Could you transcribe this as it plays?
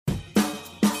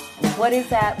What is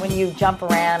that when you jump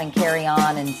around and carry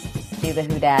on and do the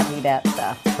who dat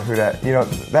stuff? The who dat,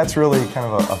 that's really kind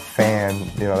of a fan.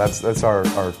 That's our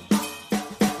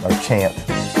chant.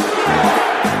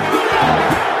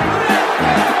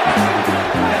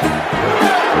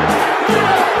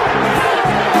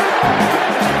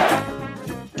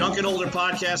 Duncan Holder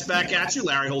podcast back at you.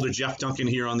 Larry Holder, Jeff Duncan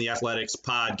here on the Athletics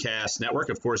Podcast Network.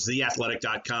 Of course,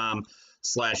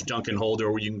 theathletic.com/Duncan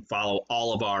Holder, where you can follow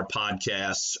all of our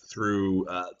podcasts through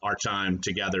our time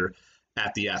together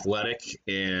at The Athletic.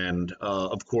 And,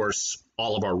 of course,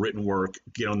 all of our written work.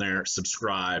 Get on there,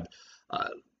 subscribe.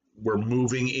 We're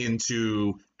moving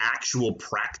into actual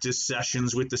practice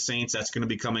sessions with the Saints. That's going to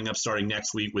be coming up starting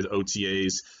next week with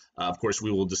OTAs. Of course,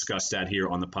 we will discuss that here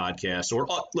on the podcast. Or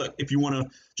look, if you want to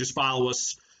just follow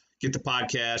us, get the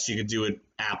podcast, you can do it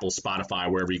Apple,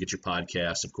 Spotify, wherever you get your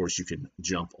podcasts. Of course, you can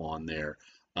jump on there.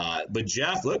 But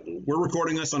Jeff, look, we're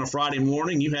recording this on a Friday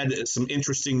morning. You had some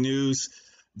interesting news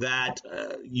that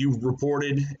you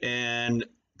reported, and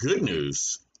good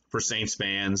news for Saints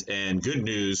fans and good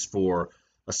news for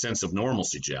a sense of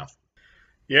normalcy, Jeff.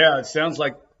 Yeah, it sounds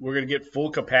like we're going to get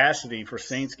full capacity for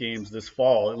Saints games this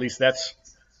fall. At least that's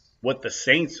what the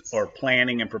Saints are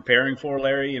planning and preparing for,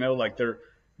 Larry.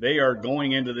 They are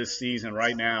going into this season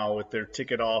right now with their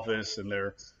ticket office and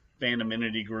their fan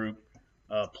amenity group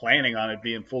planning on it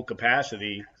being full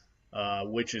capacity,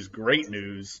 which is great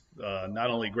news.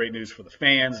 Not only great news for the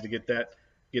fans to get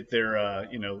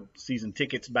their season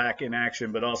tickets back in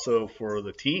action, but also for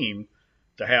the team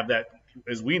to have that.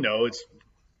 As we know, it's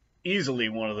easily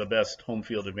one of the best home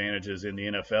field advantages in the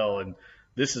NFL, and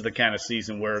this is the kind of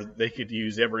season where they could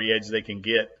use every edge they can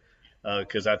get,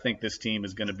 because I think this team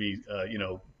is going to be,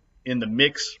 in the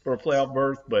mix for a playoff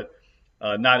berth, but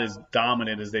not as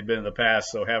dominant as they've been in the past.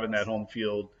 So having that home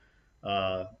field,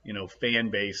 fan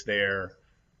base there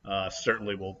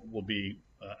certainly will be,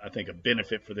 I think, a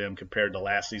benefit for them compared to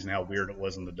last season, how weird it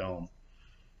was in the Dome.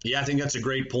 Yeah, I think that's a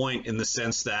great point in the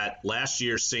sense that last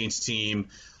year's Saints team,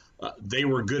 they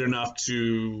were good enough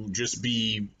to just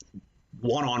be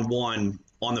one-on-one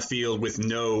on the field with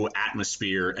no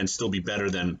atmosphere and still be better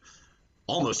than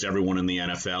almost everyone in the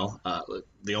NFL.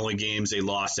 The only games they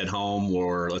lost at home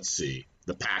were,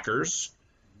 the Packers,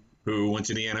 who went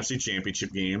to the NFC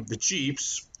Championship game, the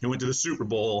Chiefs, who went to the Super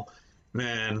Bowl, and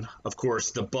then, of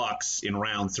course, the Bucs in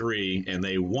round 3, and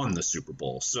they won the Super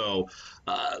Bowl. So,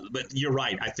 but you're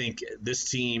right. I think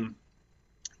this team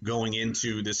going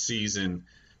into this season,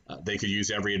 they could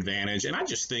use every advantage. And I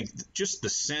just think just the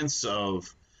sense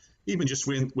of even just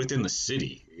within the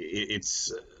city,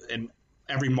 it's and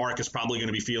every market is probably going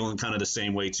to be feeling kind of the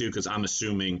same way too, because I'm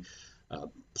assuming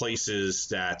places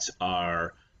that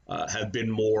are have been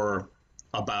more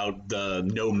about the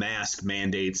no mask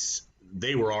mandates,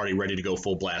 they were already ready to go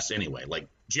full blast anyway. Like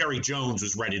Jerry Jones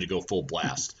was ready to go full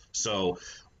blast. So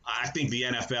I think the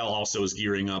NFL also is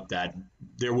gearing up that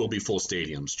there will be full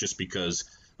stadiums just because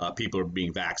people are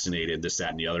being vaccinated, this,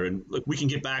 that, and the other. And look, we can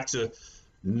get back to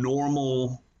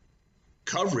normal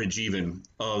coverage even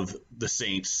of the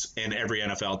Saints and every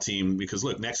NFL team because,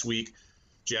 look, next week,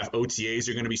 Jeff, OTAs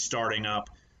are going to be starting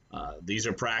up. These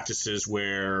are practices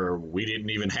where we didn't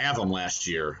even have them last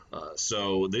year.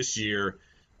 So this year,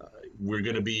 we're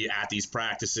going to be at these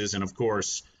practices. And, of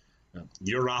course,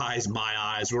 your eyes, my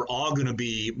eyes, we're all going to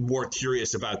be more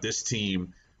curious about this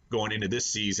team going into this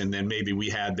season than maybe we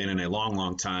had been in a long,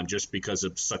 long time just because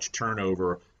of such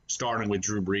turnover, starting with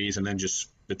Drew Brees and then just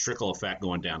the trickle effect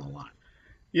going down the line.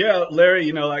 Yeah,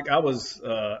 Larry, I was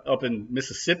up in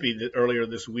Mississippi earlier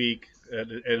this week at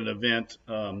an event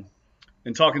and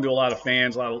talking to a lot of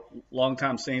fans, a lot of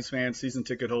longtime Saints fans, season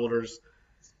ticket holders.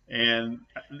 And,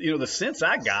 the sense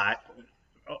I got,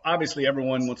 obviously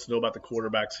everyone wants to know about the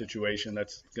quarterback situation.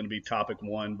 That's going to be topic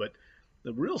one. But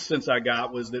the real sense I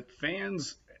got was that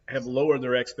fans have lowered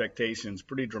their expectations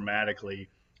pretty dramatically.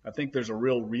 I think there's a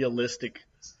real realistic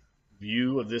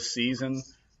view of this season.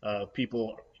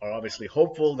 People are obviously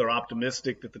hopeful. They're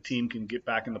optimistic that the team can get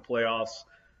back in the playoffs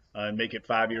and make it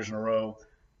 5 years in a row.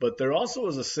 But there also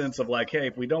is a sense of like, hey,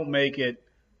 if we don't make it,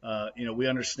 we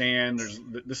understand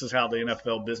this is how the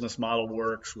NFL business model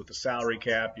works with the salary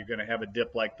cap. You're going to have a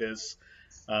dip like this.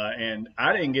 And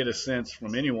I didn't get a sense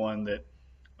from anyone that,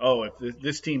 if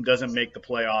this team doesn't make the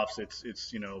playoffs,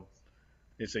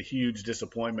 it's a huge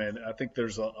disappointment. I think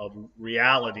there's a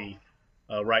reality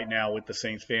right now with the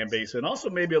Saints fan base, and also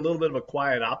maybe a little bit of a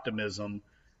quiet optimism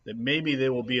that maybe they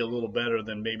will be a little better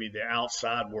than maybe the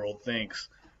outside world thinks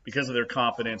because of their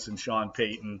confidence in Sean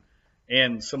Payton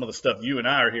and some of the stuff you and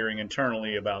I are hearing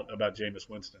internally about Jameis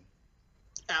Winston.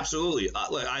 Absolutely.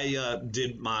 I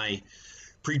did my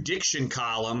prediction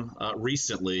column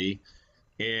recently,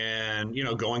 and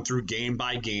going through game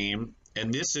by game,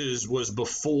 and this was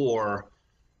before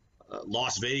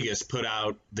Las Vegas put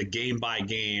out the game by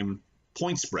game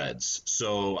point spreads.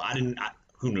 So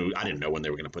who knew? I didn't know when they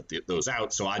were going to put those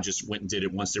out. So I just went and did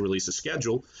it once they released the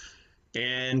schedule.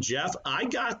 And Jeff, I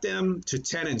got them to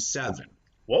 10-7.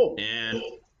 Whoa!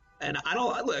 And I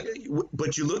don't.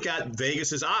 But you look at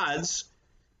Vegas's odds,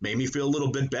 made me feel a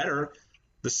little bit better.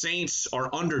 The Saints are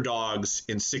underdogs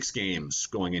in 6 games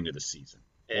going into the season,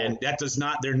 and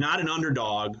they're not an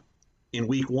underdog in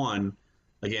week 1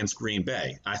 against Green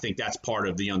Bay. I think that's part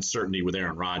of the uncertainty with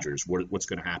Aaron Rodgers, what's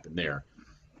going to happen there.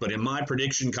 But in my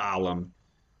prediction column,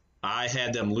 I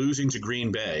had them losing to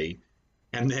Green Bay,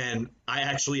 and then I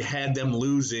actually had them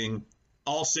losing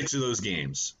all 6 of those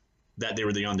games that they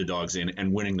were the underdogs in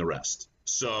and winning the rest.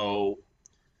 So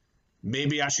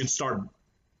maybe I should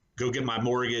go get my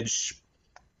mortgage,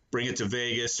 bring it to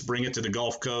Vegas, bring it to the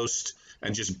Gulf Coast,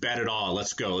 and just bet it all.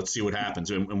 Let's go. Let's see what happens.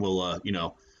 And we'll,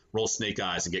 roll snake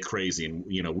eyes and get crazy. And,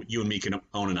 you and me can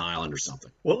own an island or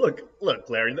something. Well, look,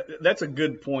 Larry, that's a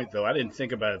good point, though. I didn't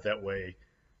think about it that way.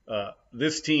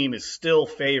 This team is still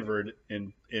favored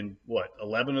in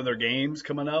 11 of their games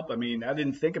coming up. I mean, I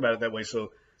didn't think about it that way.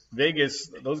 So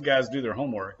Vegas, those guys do their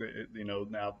homework.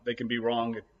 Now they can be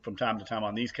wrong from time to time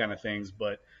on these kind of things,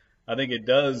 but I think it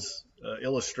does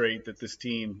illustrate that this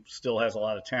team still has a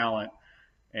lot of talent.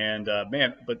 And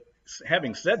but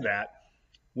having said that,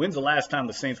 when's the last time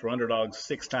the Saints were underdogs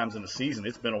 6 times in the season?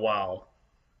 It's been a while,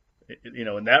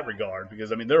 in that regard,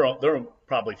 because I mean they're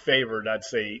probably favored, I'd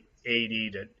say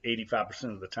 80 to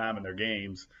 85% of the time in their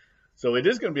games. So it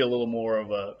is going to be a little more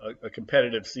of a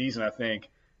competitive season, I think,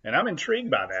 and I'm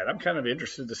intrigued by that. I'm kind of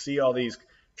interested to see all these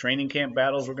training camp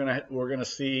battles we're gonna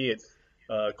see at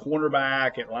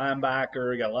cornerback, at linebacker.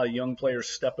 We got a lot of young players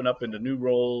stepping up into new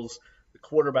roles. The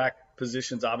quarterback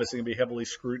position's obviously going to be heavily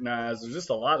scrutinized. There's just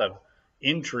a lot of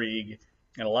intrigue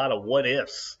and a lot of what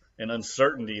ifs and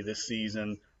uncertainty this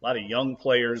season. A lot of young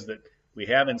players that we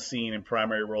haven't seen in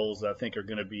primary roles that I think are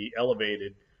going to be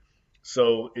elevated.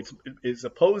 So it's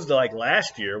opposed to like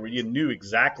last year where you knew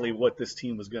exactly what this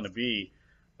team was going to be.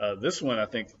 This one I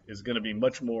think is going to be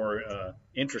much more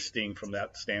interesting from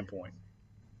that standpoint.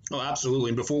 Oh, absolutely.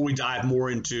 And before we dive more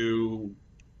into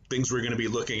things we're going to be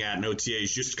looking at in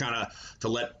OTAs, just kind of to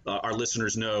let our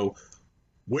listeners know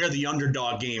where the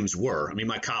underdog games were. I mean,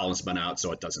 my column's been out,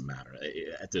 so it doesn't matter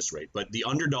at this rate. But the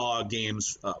underdog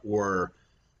games were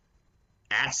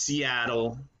at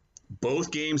Seattle,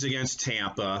 both games against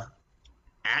Tampa,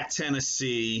 at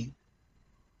Tennessee,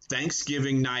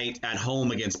 Thanksgiving night at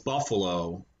home against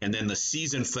Buffalo, and then the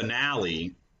season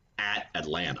finale at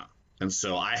Atlanta. And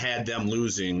so I had them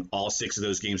losing all 6 of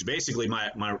those games. Basically,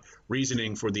 my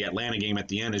reasoning for the Atlanta game at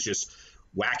the end is just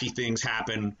wacky things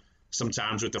happen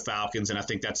sometimes with the Falcons, and I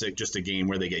think that's just a game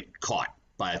where they get caught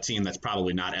by a team that's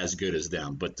probably not as good as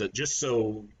them. But just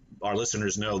so our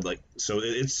listeners know,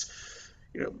 it's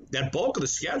that bulk of the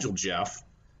schedule, Jeff.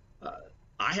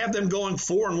 I have them going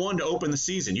 4-1 to open the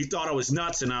season. You thought I was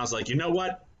nuts, and I was like, you know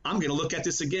what? I'm going to look at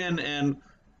this again, and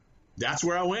that's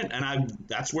where I went, and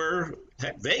that's where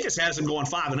Vegas has them going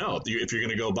 5-0. If you're going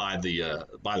to go by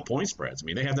the point spreads, I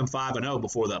mean, they have them 5-0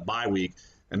 before that bye week,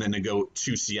 and then they go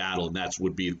to Seattle, and that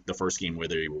would be the first game where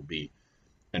they will be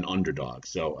an underdog.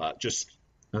 So just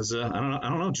as I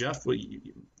don't know, Jeff.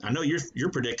 I know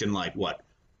you're predicting like what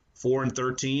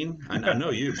 4-13. I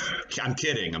know you. I'm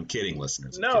kidding,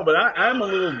 listeners. No, but I'm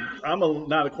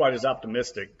not quite as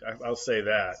optimistic. I'll say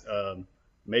that.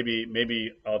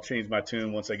 Maybe I'll change my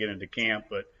tune once I get into camp,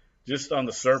 but just on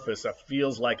the surface, it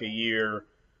feels like a year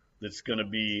that's going to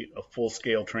be a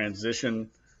full-scale transition.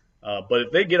 But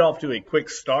if they get off to a quick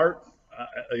start,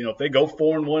 if they go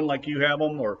 4-1 like you have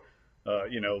them, or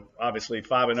obviously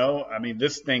 5-0, I mean,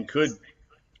 this thing could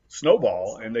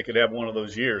snowball and they could have one of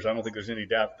those years. I don't think there's any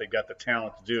doubt that they've got the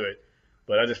talent to do it,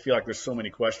 but I just feel like there's so many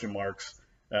question marks.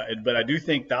 But I do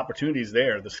think the opportunity is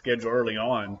there. The schedule early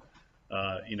on,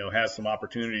 has some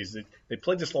opportunities. They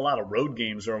played just a lot of road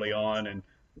games early on, and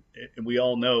we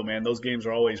all know, man, those games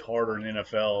are always harder in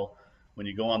NFL. When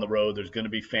you go on the road, there's going to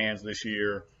be fans this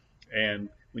year. And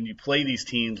when you play these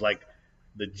teams like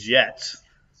the Jets,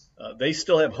 they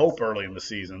still have hope early in the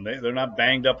season. They're not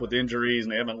banged up with injuries,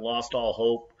 and they haven't lost all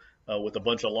hope with a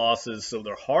bunch of losses. So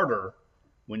they're harder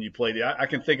when you play. I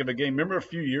can think of a game. Remember a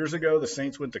few years ago, the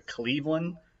Saints went to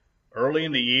Cleveland early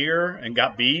in the year and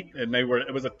got beat, and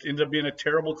ended up being a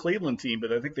terrible Cleveland team.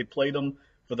 But I think they played them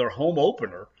for their home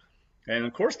opener, and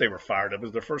of course they were fired up. It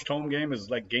was their first home game. It was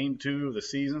like game 2 of the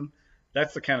season.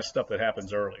 That's the kind of stuff that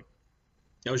happens early.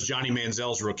 That was Johnny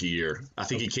Manziel's rookie year. I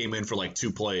think he came in for like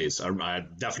 2 plays. I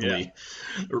definitely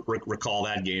recall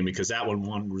that game because that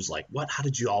one was like, what? How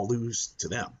did you all lose to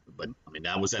them? But I mean,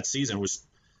 that was that season. I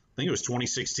think it was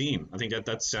 2016. I think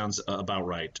that sounds about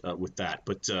right with that.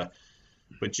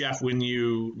 But Jeff, when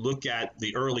you look at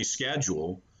the early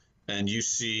schedule and you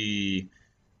see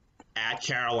at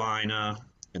Carolina,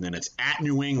 and then it's at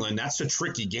New England. That's a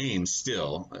tricky game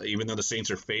still, even though the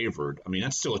Saints are favored. I mean,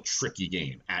 that's still a tricky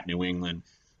game at New England.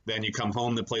 Then you come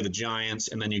home to play the Giants,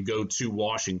 and then you go to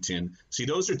Washington. See,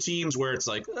 those are teams where it's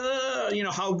like,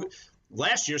 how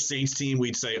last year's Saints team,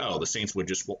 we'd say, oh, the Saints would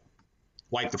just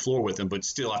wipe the floor with them. But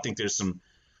still, I think there's some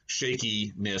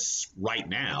shakiness right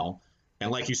now. And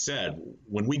like you said,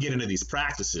 when we get into these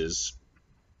practices,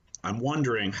 I'm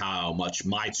wondering how much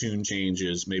my tune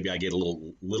changes. Maybe I get a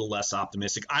little less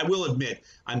optimistic. I will admit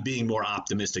I'm being more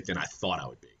optimistic than I thought I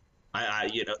would be.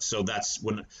 So that's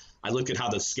when I look at how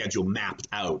the schedule mapped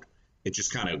out. It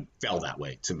just kind of fell that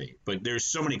way to me. But there's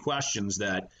so many questions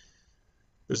that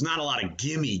there's not a lot of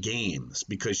gimme games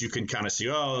because you can kind of see,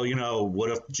 what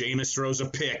if Jameis throws a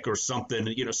pick or something,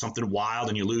 something wild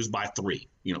and you lose by 3,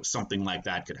 something like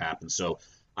that could happen. So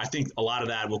I think a lot of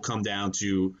that will come down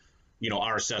to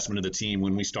our assessment of the team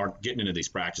when we start getting into these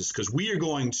practices, because we are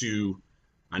going to,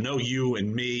 I know you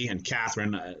and me and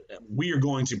Catherine, we are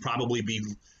going to probably be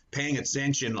paying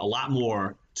attention a lot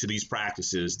more to these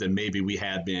practices than maybe we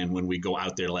had been when we go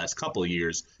out there the last couple of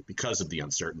years because of the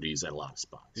uncertainties at a lot of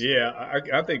spots. Yeah,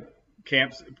 I think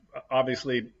camps,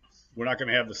 obviously, we're not going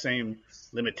to have the same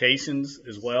limitations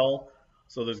as well.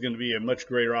 So there's going to be a much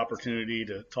greater opportunity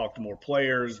to talk to more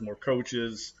players, more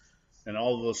coaches, and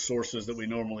all of those sources that we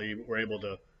normally were able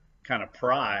to kind of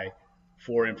pry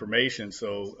for information.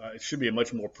 So it should be a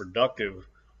much more productive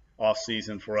off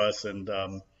season for us. And,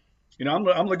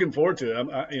 I'm looking forward to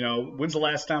it. When's the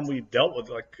last time we dealt with,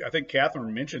 I think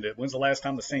Catherine mentioned it, when's the last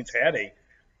time the Saints had a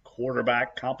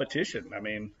quarterback competition? I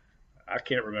mean, I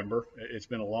can't remember. It's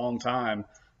been a long time.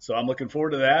 So I'm looking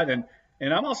forward to that. And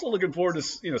I'm also looking forward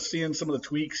to, seeing some of the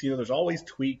tweaks. There's always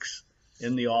tweaks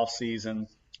in the off season.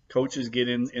 Coaches get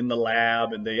in the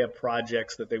lab and they have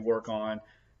projects that they work on,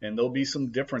 and there'll be some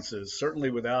differences.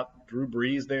 Certainly without Drew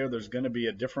Brees there's going to be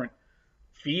a different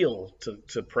feel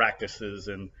to practices,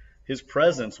 and his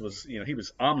presence was, he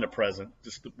was omnipresent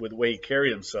just with the way he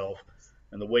carried himself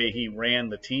and the way he ran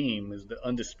the team as the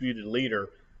undisputed leader.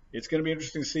 It's going to be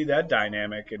interesting to see that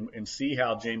dynamic and see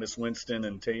how Jameis Winston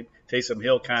and Taysom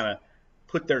Hill kind of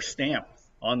put their stamp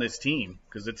on this team,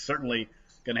 because it's certainly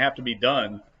going to have to be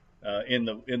done in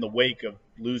the wake of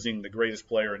losing the greatest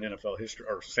player in NFL history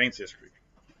or Saints history.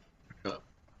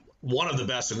 One of the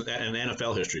best in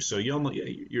NFL history. So you're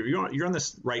on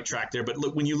this right track there. But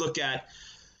look, when you look at,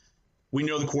 we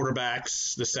know the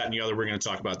quarterbacks, this, that, and the other. We're going to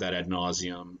talk about that ad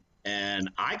nauseum. And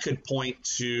I could point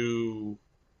to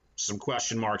some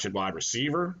question marks at wide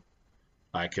receiver.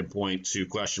 I could point to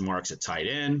question marks at tight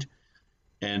end.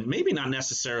 And maybe not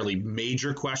necessarily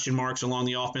major question marks along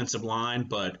the offensive line,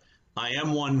 but I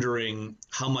am wondering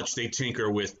how much they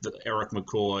tinker with Eric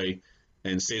McCoy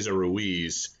and Cesar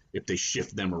Ruiz if they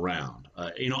shift them around.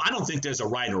 I don't think there's a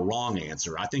right or wrong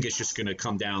answer. I think it's just going to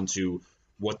come down to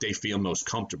what they feel most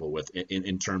comfortable with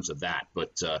in terms of that.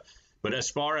 But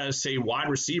as far as, say, wide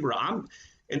receiver, I'm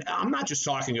not just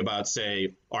talking about,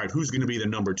 say, all right, who's going to be the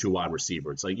number 2 wide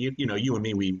receiver? It's like, you and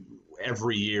me,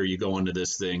 every year you go into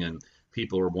this thing and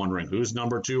people are wondering who's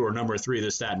number 2 or number 3,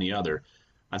 this, that, and the other.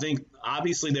 I think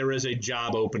obviously there is a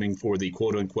job opening for the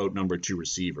quote-unquote number 2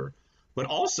 receiver, but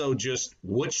also just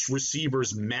which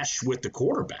receivers mesh with the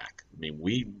quarterback. I mean,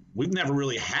 we've never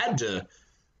really had to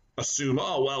assume,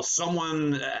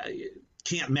 someone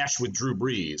can't mesh with Drew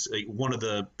Brees, one of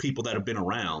the people that have been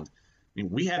around. I mean,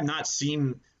 we have not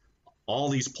seen all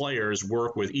these players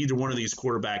work with either one of these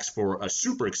quarterbacks for a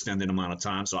super extended amount of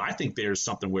time. So I think there's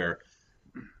something where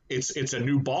it's a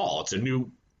new ball. It's a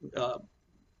new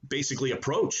basically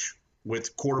approach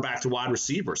with quarterback to wide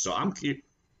receiver. So I'm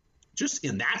just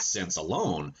in that sense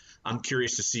alone, I'm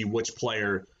curious to see which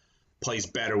player plays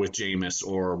better with Jameis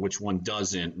or which one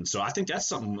doesn't. And so I think that's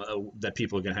something that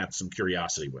people are going to have some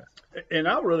curiosity with. And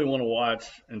I really want to watch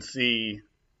and see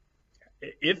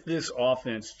if this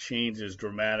offense changes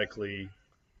dramatically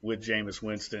with Jameis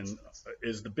Winston.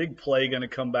 Is the big play going to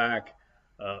come back?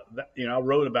 I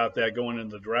wrote about that going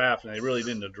into the draft, and they really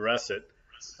didn't address it.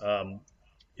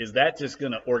 Is that just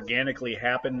going to organically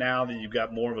happen now that you've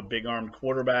got more of a big-armed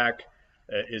quarterback?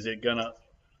 Is it going to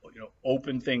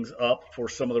open things up for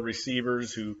some of the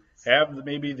receivers who have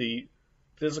maybe the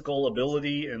physical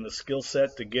ability and the skill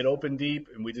set to get open deep,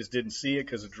 and we just didn't see it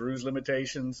because of Drew's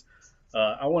limitations?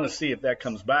 I want to see if that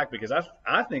comes back, because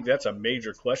I think that's a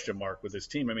major question mark with this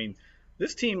team. I mean,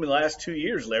 this team in the last 2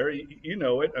 years, Larry, you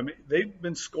know it. I mean, they've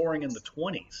been scoring in the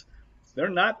 20s. They're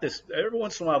not this. Every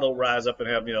once in a while, they'll rise up and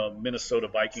have a Minnesota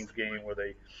Vikings game where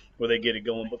they get it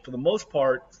going. But for the most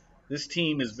part, this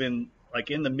team has been like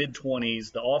in the mid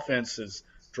 20s. The offense has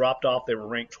dropped off. They were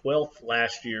ranked 12th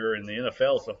last year in the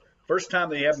NFL. So first time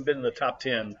they haven't been in the top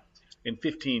 10 in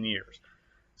 15 years.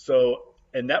 So,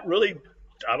 and that really,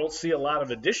 I don't see a lot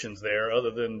of additions there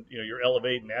other than you're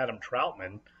elevating Adam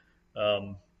Troutman.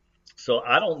 So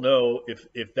I don't know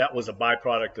if that was a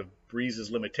byproduct of Breeze's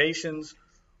limitations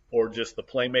or just the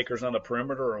playmakers on the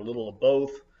perimeter, or a little of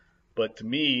both. But to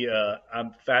me,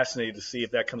 I'm fascinated to see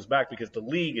if that comes back, because the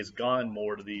league has gone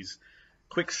more to these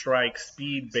quick strike,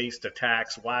 speed-based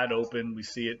attacks, wide open. We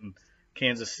see it in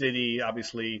Kansas City.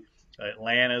 Obviously,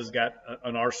 Atlanta's got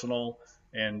an arsenal,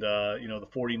 and the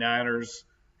 49ers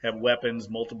have weapons,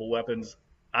 multiple weapons.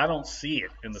 I don't see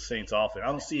it in the Saints offense. I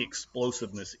don't see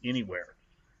explosiveness anywhere,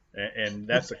 and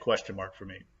that's a question mark for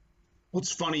me. Well,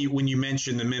 it's funny when you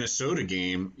mention the Minnesota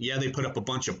game. Yeah, they put up a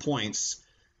bunch of points,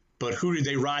 but who did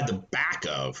they ride the back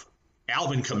of?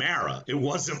 Alvin Kamara. It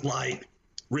wasn't like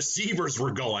receivers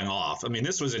were going off. I mean,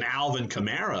 this was an Alvin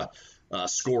Kamara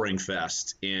scoring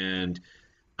fest, and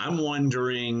I'm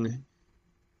wondering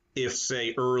if,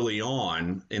 say, early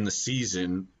on in the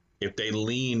season, if they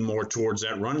lean more towards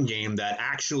that run game that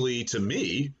actually, to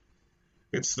me,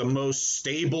 it's the most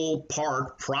stable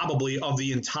part probably of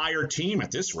the entire team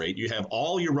at this rate. You have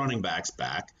all your running backs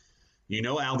back.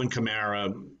 Alvin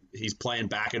Kamara, he's playing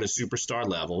back at a superstar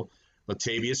level.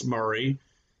 Latavius Murray,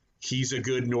 he's a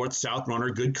good north-south runner,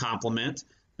 good complement.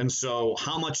 And so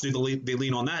how much do they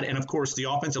lean on that? And, of course, the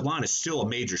offensive line is still a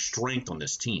major strength on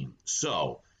this team.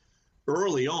 So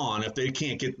early on, if they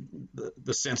can't get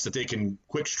the sense that they can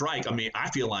quick strike, I mean, I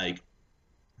feel like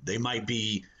they might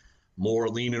be more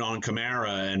leaning on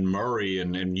Kamara and Murray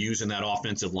and using that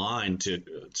offensive line to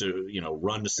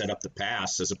run to set up the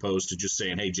pass, as opposed to just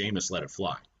saying, hey, Jameis, let it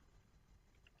fly.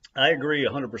 I agree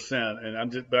 100%, and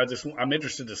I'm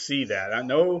interested to see that. I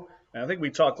know, and I think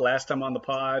we talked last time on the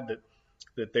pod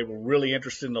that they were really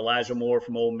interested in Elijah Moore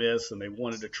from Ole Miss, and they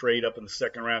wanted to trade up in the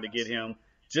second round to get him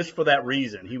just for that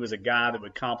reason. He was a guy that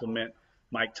would complement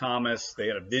Mike Thomas. They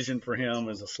had a vision for him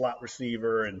as a slot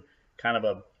receiver and kind of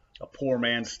a poor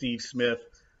man Steve Smith.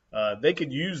 They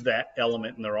could use that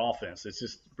element in their offense. It's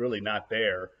just really not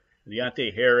there.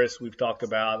 Deontay Harris, we've talked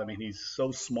about. I mean, he's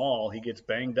so small, he gets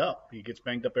banged up. He gets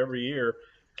banged up every year.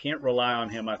 Can't rely on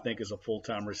him, I think, as a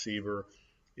full-time receiver.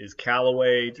 Is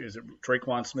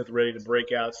Traquan Smith ready to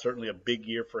break out? Certainly a big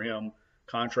year for him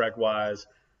contract-wise.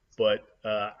 But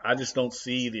I just don't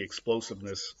see the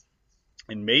explosiveness.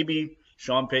 And maybe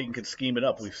Sean Payton could scheme it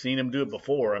up. We've seen him do it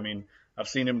before. I mean, I've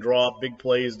seen him draw up big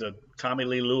plays to Tommy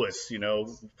Lee Lewis,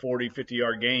 40,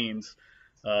 50-yard gains.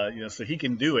 So he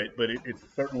can do it, but it's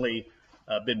certainly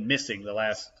been missing the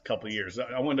last couple of years.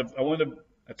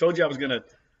 I told you I was going to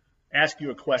ask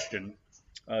you a question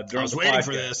during the podcast. I was waiting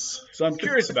for this. So I'm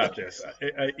curious about this.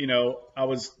 I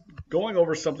was going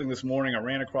over something this morning. I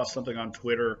ran across something on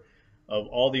Twitter of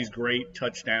all these great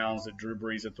touchdowns that Drew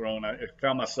Brees had thrown. I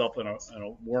found myself in a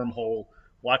wormhole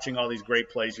watching all these great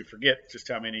plays. You forget just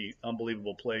how many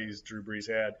unbelievable plays Drew Brees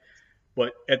had.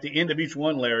 But at the end of each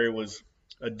one, Larry, was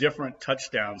a different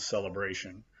touchdown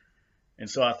celebration. And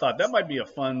so I thought that might be a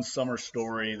fun summer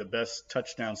story, the best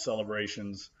touchdown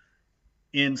celebrations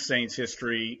in Saints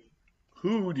history.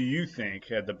 Who do you think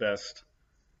had the best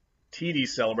TD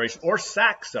celebration or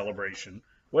sack celebration,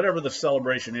 whatever the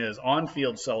celebration is,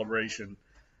 on-field celebration,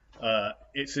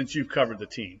 since you've covered the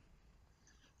team?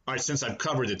 All right, since I've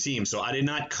covered the team, so I did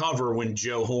not cover when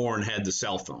Joe Horn had the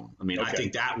cell phone. I mean, okay. I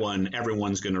think that one,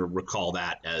 everyone's going to recall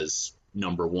that as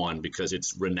number one because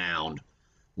it's renowned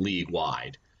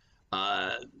league-wide.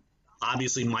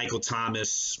 Obviously, Michael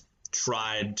Thomas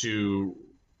tried to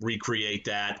recreate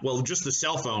that. Well, just the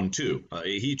cell phone, too.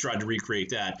 He tried to recreate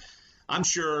that. I'm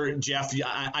sure, Jeff,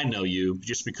 I know you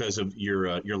just because of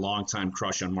your longtime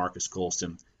crush on Marcus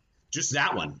Colston. Just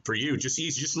that one for you, just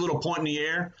easy, just a little point in the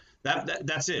air.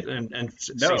 That's it. And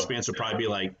Saints fans will probably be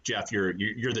like, Jeff, you're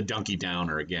the donkey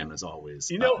downer again, as always.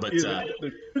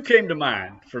 Who came to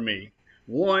mind for me?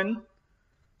 One,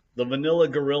 the Vanilla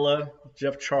Gorilla,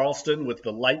 Jeff Charleston with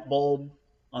the light bulb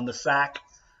on the sack.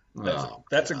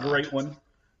 That's a great one.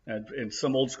 And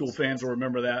some old school fans will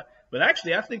remember that. But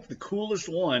actually, I think the coolest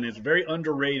one is very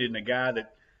underrated and a guy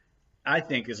that I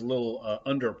think is a little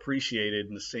underappreciated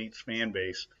in the Saints fan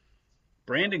base.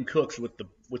 Brandon Cooks with the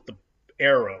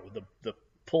arrow, the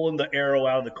pulling the arrow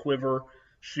out of the quiver,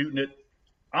 shooting it.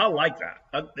 I like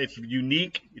that. It's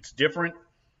unique. It's different.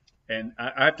 And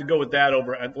I have to go with that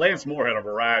over. Lance Moore had a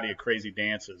variety of crazy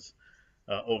dances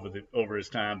over his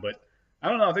time, but I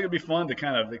don't know. I think it'd be fun to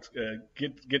kind of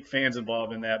get fans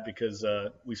involved in that because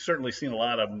we've certainly seen a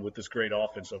lot of them with this great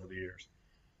offense over the years.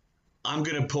 I'm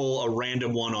going to pull a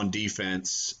random one on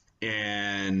defense,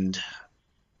 and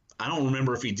I don't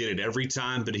remember if he did it every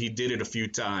time, but he did it a few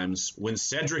times. When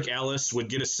Cedric Ellis would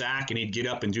get a sack and he'd get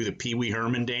up and do the Pee Wee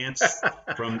Herman dance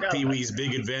from Pee Wee's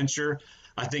Big Adventure,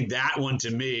 I think that one to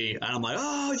me, I'm like,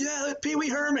 oh, yeah, Pee Wee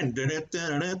Herman.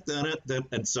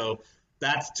 And so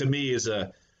that to me is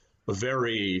a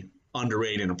very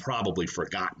underrated and probably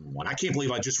forgotten one. I can't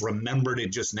believe I just remembered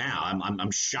it just now.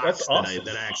 I'm shocked awesome.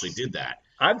 that I actually did that.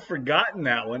 I'd forgotten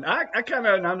that one. I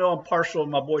know I'm partial to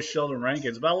my boy Sheldon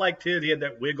Rankins, but I liked his. He had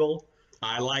that wiggle.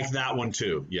 I like that one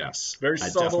too. Yes, very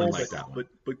subtle,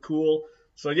 but cool.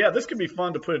 So yeah, this could be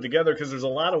fun to put it together because there's a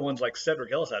lot of ones like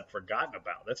Cedric Ellis I'd forgotten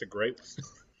about. That's a great one.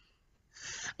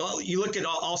 Well, you look at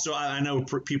also. I know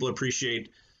people appreciate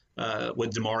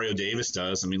what Demario Davis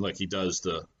does. I mean, look, he does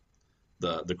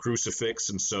the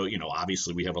crucifix, and so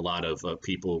obviously we have a lot of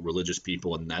religious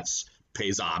people, and that's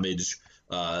pays homage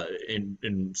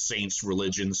in Saints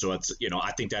religion. So it's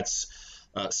I think that's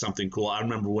something cool. I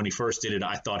remember when he first did it,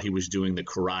 I thought he was doing the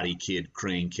Karate Kid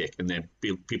crane kick, and then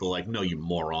people were like, no, you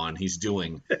moron, he's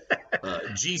doing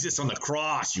Jesus on the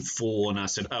cross, you fool. And I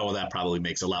said, oh, well, that probably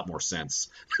makes a lot more sense.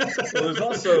 Well, there's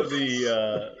also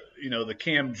the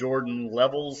Cam Jordan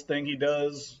levels thing he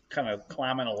does, kind of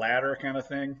climbing a ladder kind of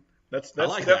thing. That's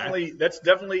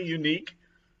definitely unique.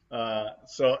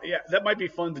 So yeah, that might be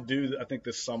fun to do, I think,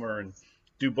 this summer, and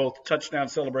do both touchdown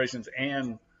celebrations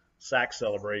and sack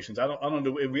celebrations. I don't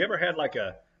know. Have we ever had like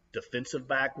a defensive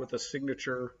back with a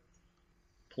signature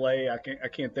play? I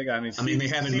can't think. I mean, they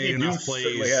haven't made enough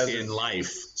plays in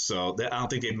life, so I don't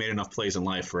think they've made enough plays in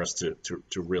life for us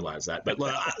to realize that. But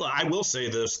I will say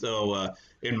this though,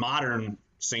 in modern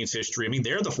Saints history, I mean,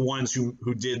 they're the ones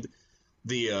who did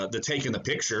the taking the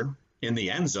picture in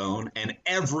the end zone, and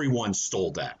everyone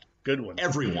stole that. Good one.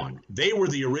 Everyone. They were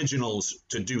the originals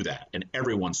to do that, and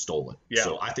everyone stole it. Yeah.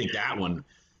 So I think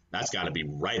that's got to be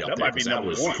right up that there. Might be number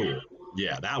was one. Cool.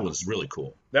 Yeah, that was really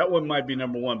cool. That one might be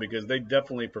number one because they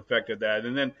definitely perfected that.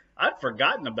 And then I'd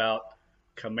forgotten about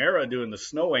Kamara doing the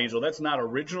Snow Angel. That's not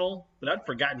original, but I'd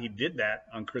forgotten he did that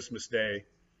on Christmas Day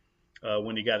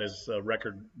when he got his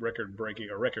record-breaking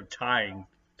or record-tying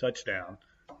touchdown.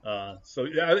 So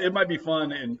yeah, it might be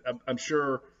fun, and I'm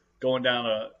sure going down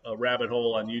a rabbit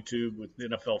hole on YouTube with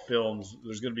NFL films,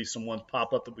 there's going to be some ones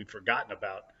pop up that we've forgotten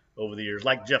about over the years,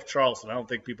 like Jeff Charleston. I don't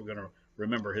think people are going to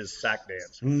remember his sack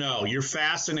dance. No, your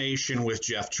fascination with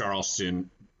Jeff Charleston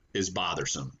is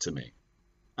bothersome to me.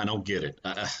 I don't get it.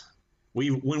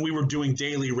 When we were doing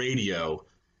daily radio,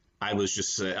 I was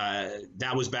just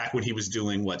that was back when he was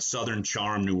doing Southern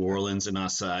Charm New Orleans and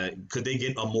us. Could they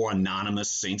get a more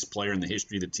anonymous Saints player in the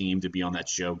history of the team to be on that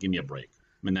show? Give me a break.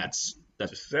 I mean, that's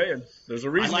just saying. There's a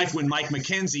reason. I like when Mike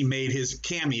McKenzie made his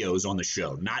cameos on the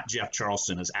show, not Jeff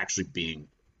Charleston as actually being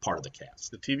part of the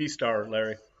cast. The TV star,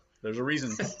 Larry. There's a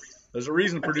reason. There's a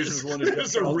reason producers wanted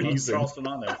Jeff Charleston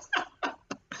on there.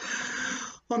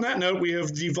 On that note, we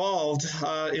have devolved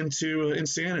into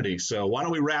insanity. So why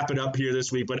don't we wrap it up here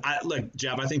this week? But look,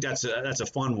 Jeff, I think that's a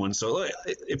fun one. So look,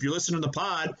 if you're listening to the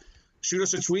pod, shoot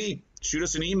us a tweet, shoot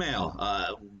us an email.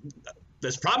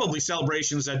 There's probably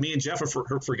celebrations that me and Jeff have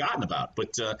forgotten about.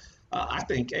 But I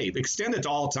think, hey, extend it to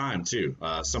all time, too.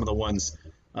 Some of the ones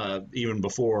even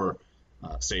before,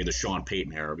 say, the Sean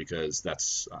Payton era, because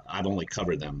I've only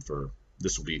covered them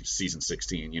this will be season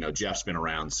 16. Jeff's been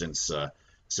around since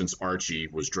Archie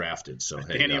was drafted. So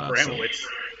hey, Danny Abramowitz.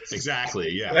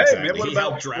 Exactly. Yeah. Hey, exactly. Man,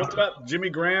 what about Jimmy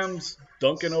Graham's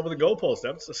dunking over the goalpost?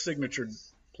 That's a signature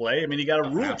play. I mean, he got a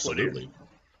rule. Absolutely.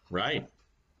 Right.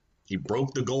 He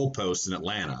broke the goalpost in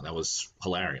Atlanta. That was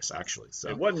hilarious, actually. So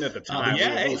it wasn't at the time.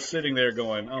 We were sitting there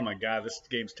going, "Oh my God, this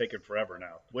game's taking forever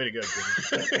now." Way to go,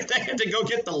 Jimmy. They had to go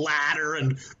get the ladder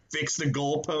and fix the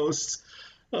goalposts.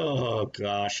 Oh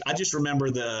gosh, I just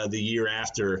remember the year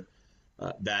after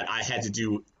that I had to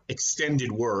do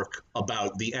extended work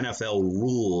about the NFL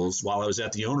rules while I was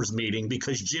at the owners' meeting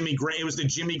because it was the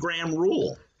Jimmy Graham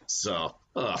rule. So,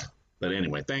 but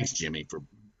anyway, thanks, Jimmy, for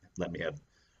letting me have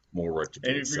more work to do.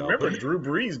 And if you remember, Drew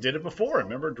Brees did it before.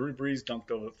 Remember, Drew Brees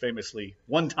dunked over famously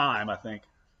one time, I think,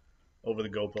 over the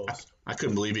goalpost. I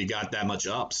couldn't believe he got that much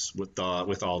ups with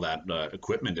all that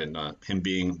equipment and him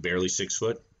being barely 6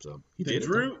 foot. So did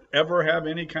Drew ever have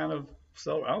any kind of?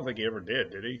 I don't think he ever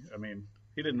did he? I mean,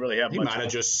 he didn't really have. He much might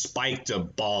have just spiked a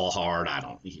ball hard. I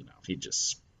don't. He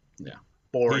just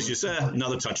boring. He's just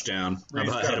another touchdown. I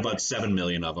had about 7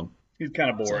 million of them. He's kind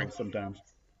of boring sometimes.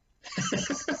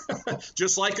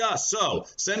 Just like us. So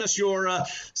send us your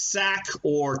sack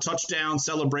or touchdown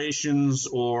celebrations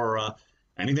or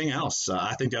anything else.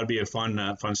 I think that would be a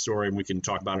fun story, and we can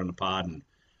talk about it on the pod, and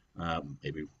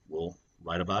maybe we'll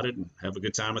write about it and have a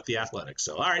good time at The Athletic.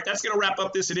 So, all right, that's going to wrap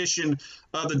up this edition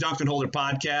of the Duncan Holder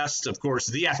podcast. Of course,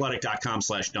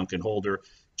 theathletic.com/Duncan Holder.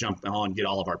 Jump on, get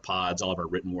all of our pods, all of our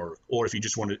written work. Or if you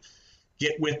just want to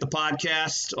get with the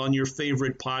podcast on your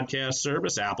favorite podcast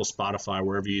service, Apple, Spotify,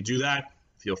 wherever you do that,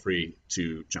 feel free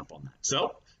to jump on that.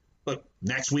 So, look,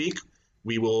 next week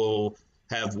we will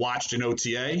have watched an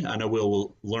OTA. I know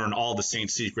we'll learn all the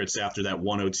Saints secrets after that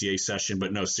one OTA session,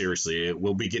 but no, seriously,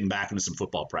 we'll be getting back into some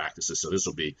football practices. So this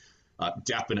will be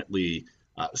definitely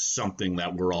something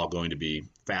that we're all going to be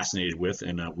fascinated with,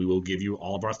 and we will give you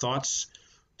all of our thoughts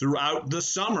throughout the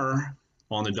summer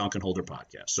on the Duncan Holder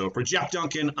podcast. So for Jeff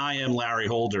Duncan, I am Larry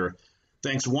Holder.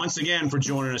 Thanks once again for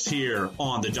joining us here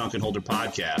on the Duncan Holder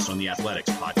podcast on the Athletics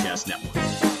Podcast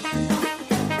Network.